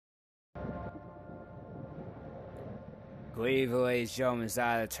Good evening, ladies and gentlemen, it's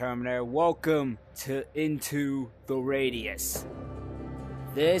the Terminator. Welcome to Into the Radius.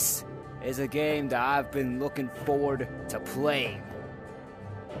 This is a game that I've been looking forward to playing.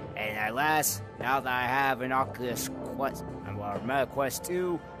 And at last, now that I have an Oculus Quest, or Meta Quest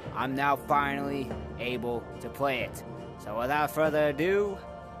 2, I'm now finally able to play it. So without further ado,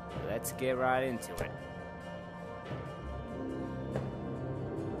 let's get right into it.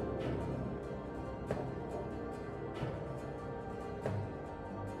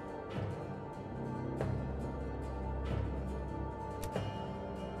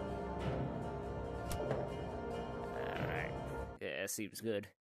 Alright, yeah, seems good.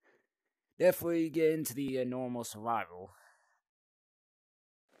 Definitely get into the normal survival.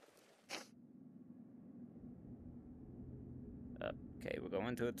 Okay, we're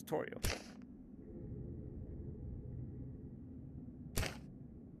going to a tutorial.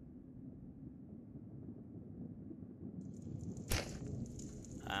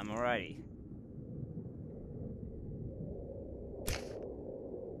 I'm alrighty.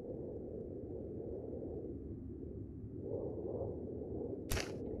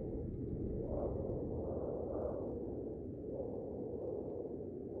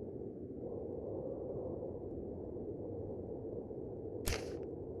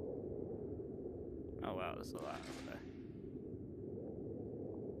 Oh wow, there's a lot over there.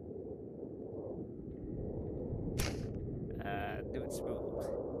 Do it smooth.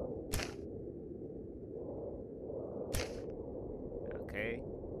 Okay.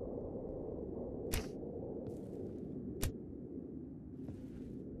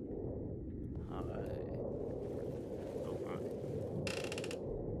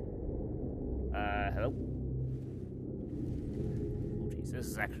 Hello? Oh jeez, this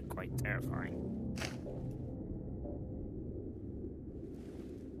is actually quite terrifying.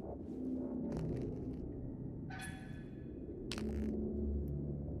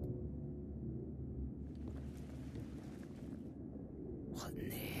 What in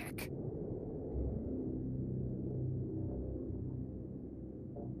the heck?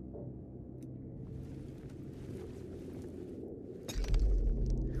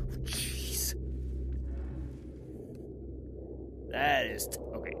 Jeez. That is...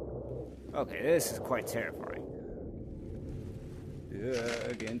 okay. Okay, this is quite terrifying.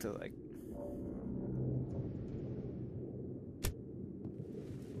 Get into, like...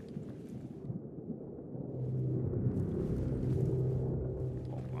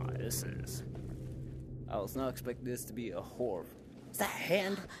 oh my, this is... I was not expecting this to be a horror. Is that a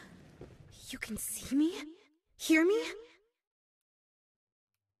hand? You can see me? Hear me?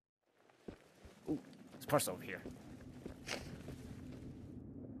 Ooh, there's parts over here.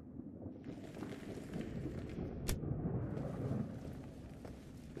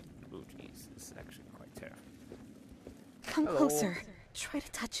 Oh jeez, this is actually quite terrifying. Come Hello. closer. Try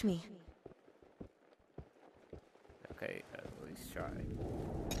to touch me. Okay, at least try.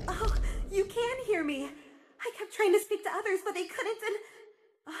 Oh, you can hear me. I kept trying to speak to others, but they couldn't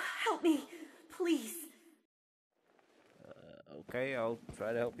and... help me, please. Okay, I'll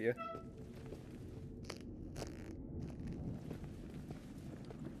try to help you.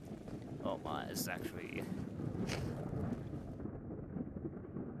 Oh my, this is actually...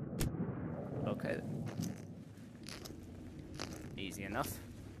 okay. Easy enough.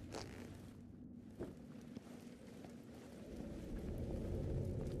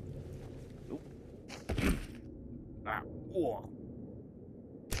 Oop. Ah, whoa.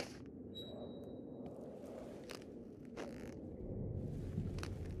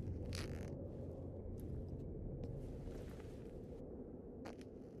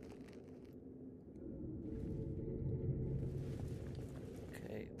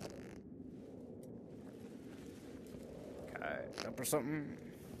 Okay. Jump or something.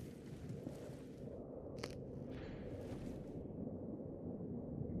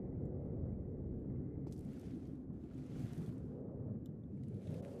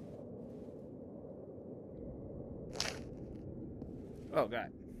 Oh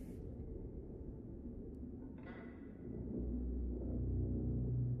god.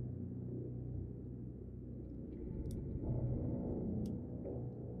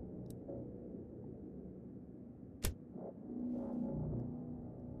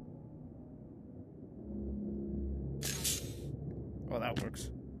 Oh, that works.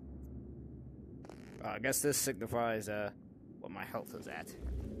 I guess this signifies what my health is at.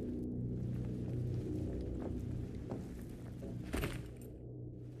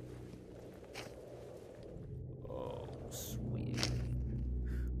 Oh, sweet.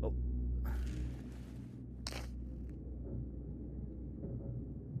 Oh.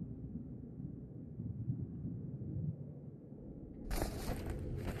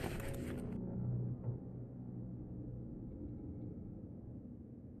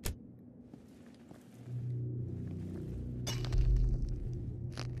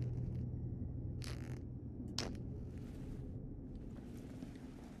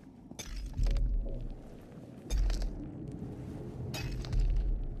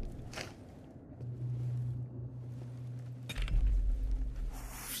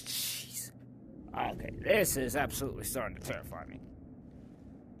 Okay, this is absolutely starting to terrify me.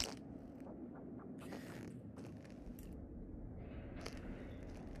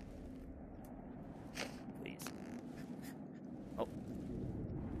 Please. Oh.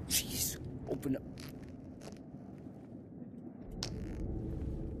 Jeez. Open up.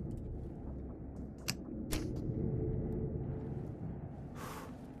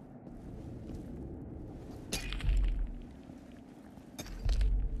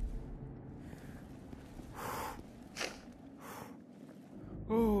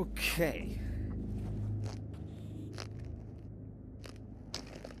 Okay.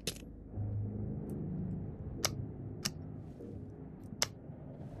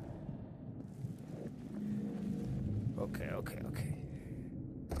 Okay.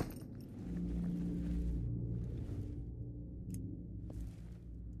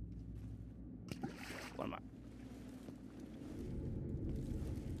 One more.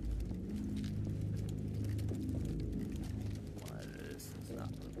 Well, this is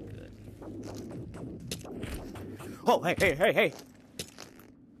not looking good. Oh, hey!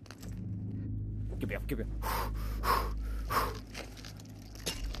 Give me up.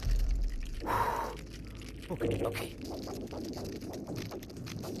 Okay.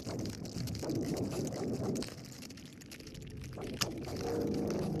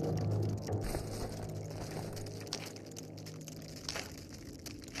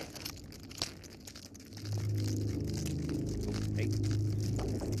 Hey.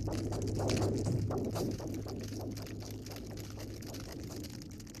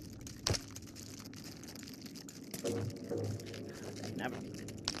 Never.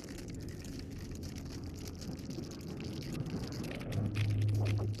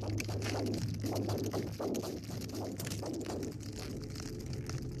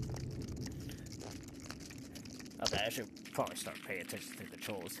 Okay, I should probably start paying attention to the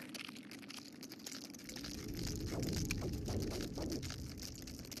controls.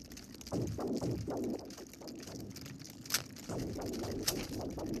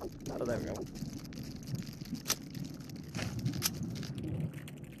 Oh, there we go.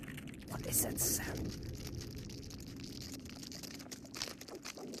 What is that sound?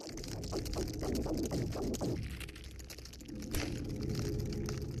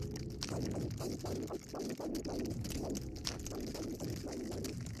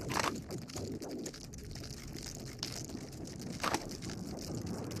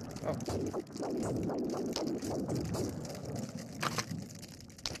 Oh.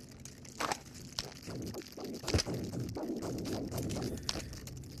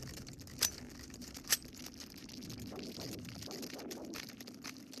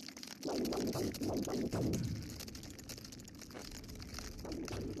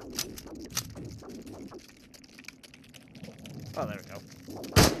 Oh, there we go.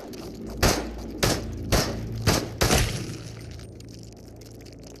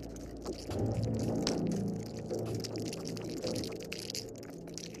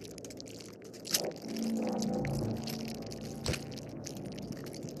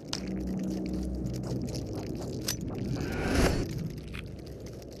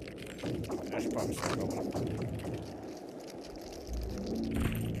 I should probably start going.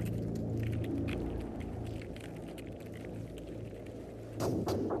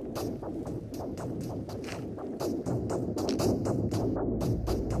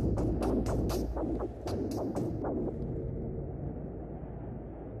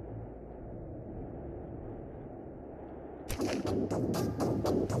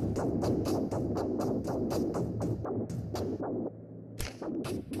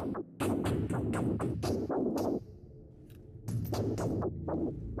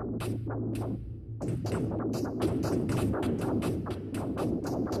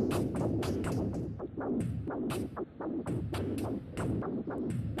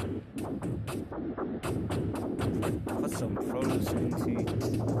 Put some produce into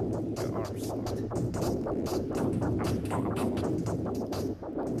your arm slot.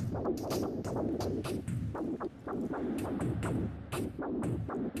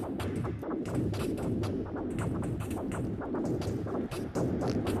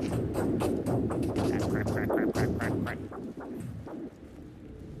 Crap.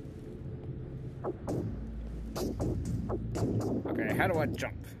 Okay, how do I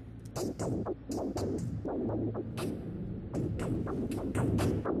jump?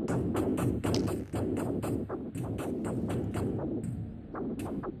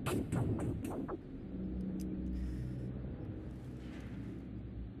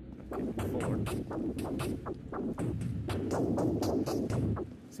 Forward.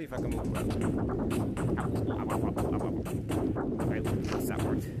 See if I can move around. Okay, that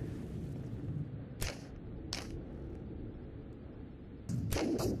worked.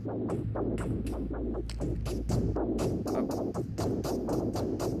 I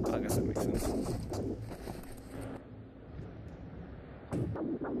guess that makes sense.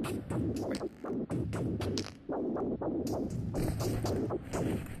 Wait.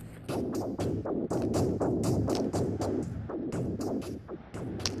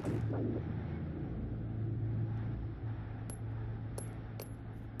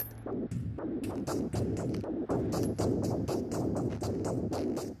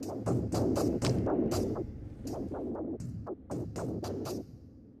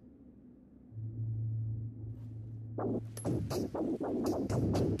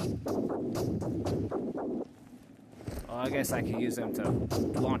 Well, I guess I could use them to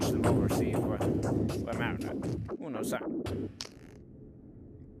launch them overseas where I'm at. Oh, no, sorry.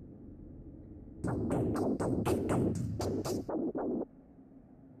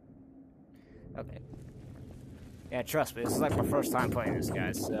 Okay. Yeah, trust me, this is like my first time playing this,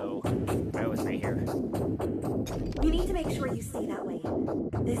 guys, so bear with me here. You need to make sure you stay that way.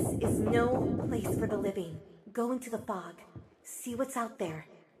 This is no place for the living. Go into the fog. See what's out there.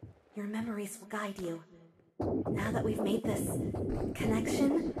 Your memories will guide you. Now that we've made this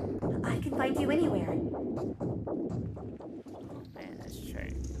connection, I can find you anywhere. Oh, man, that's true.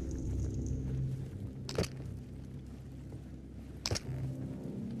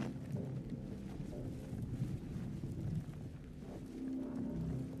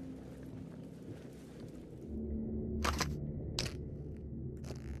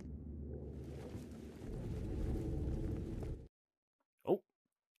 Oh,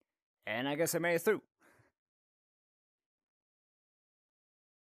 and I guess I made it through.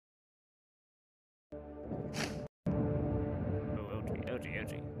 OG.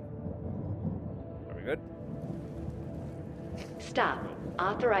 Are we good? Stop.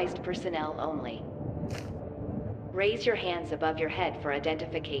 Authorized personnel only. Raise your hands above your head for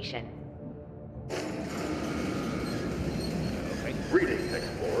identification. Okay. Greetings,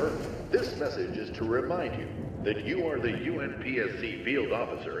 Explorer. This message is to remind you that you are the UNPSC field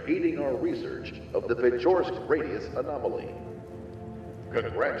officer aiding our research of the Pechorsk radius anomaly.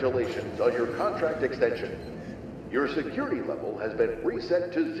 Congratulations on your contract extension. Your security level has been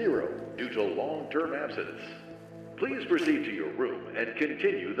reset to 0 due to long-term absence. Please proceed to your room and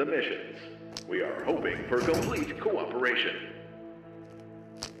continue the missions. We are hoping for complete cooperation.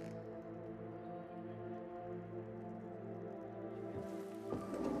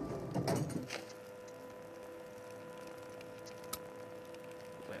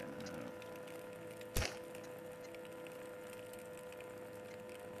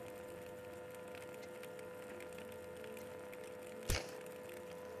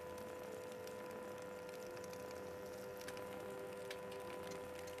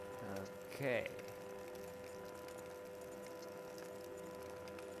 Okay.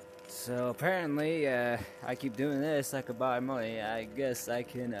 So apparently, I keep doing this. I could buy money. I guess I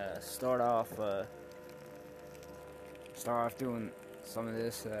can start off doing some of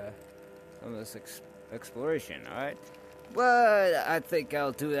this exploration. All right, but I think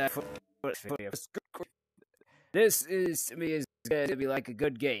I'll do that for this. Is to me is gonna be like a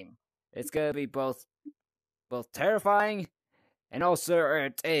good game. It's gonna be both terrifying and also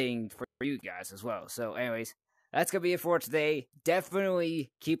entertaining for you guys as well. So, anyways, that's gonna be it for today. Definitely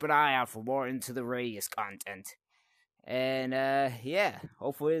keep an eye out for more Into the Radius content. And yeah,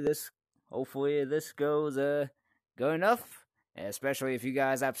 hopefully this goes good enough. Especially if you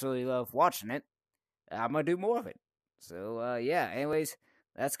guys absolutely love watching it, I'm gonna do more of it. So yeah, anyways,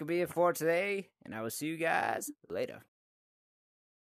 that's gonna be it for today, and I will see you guys later.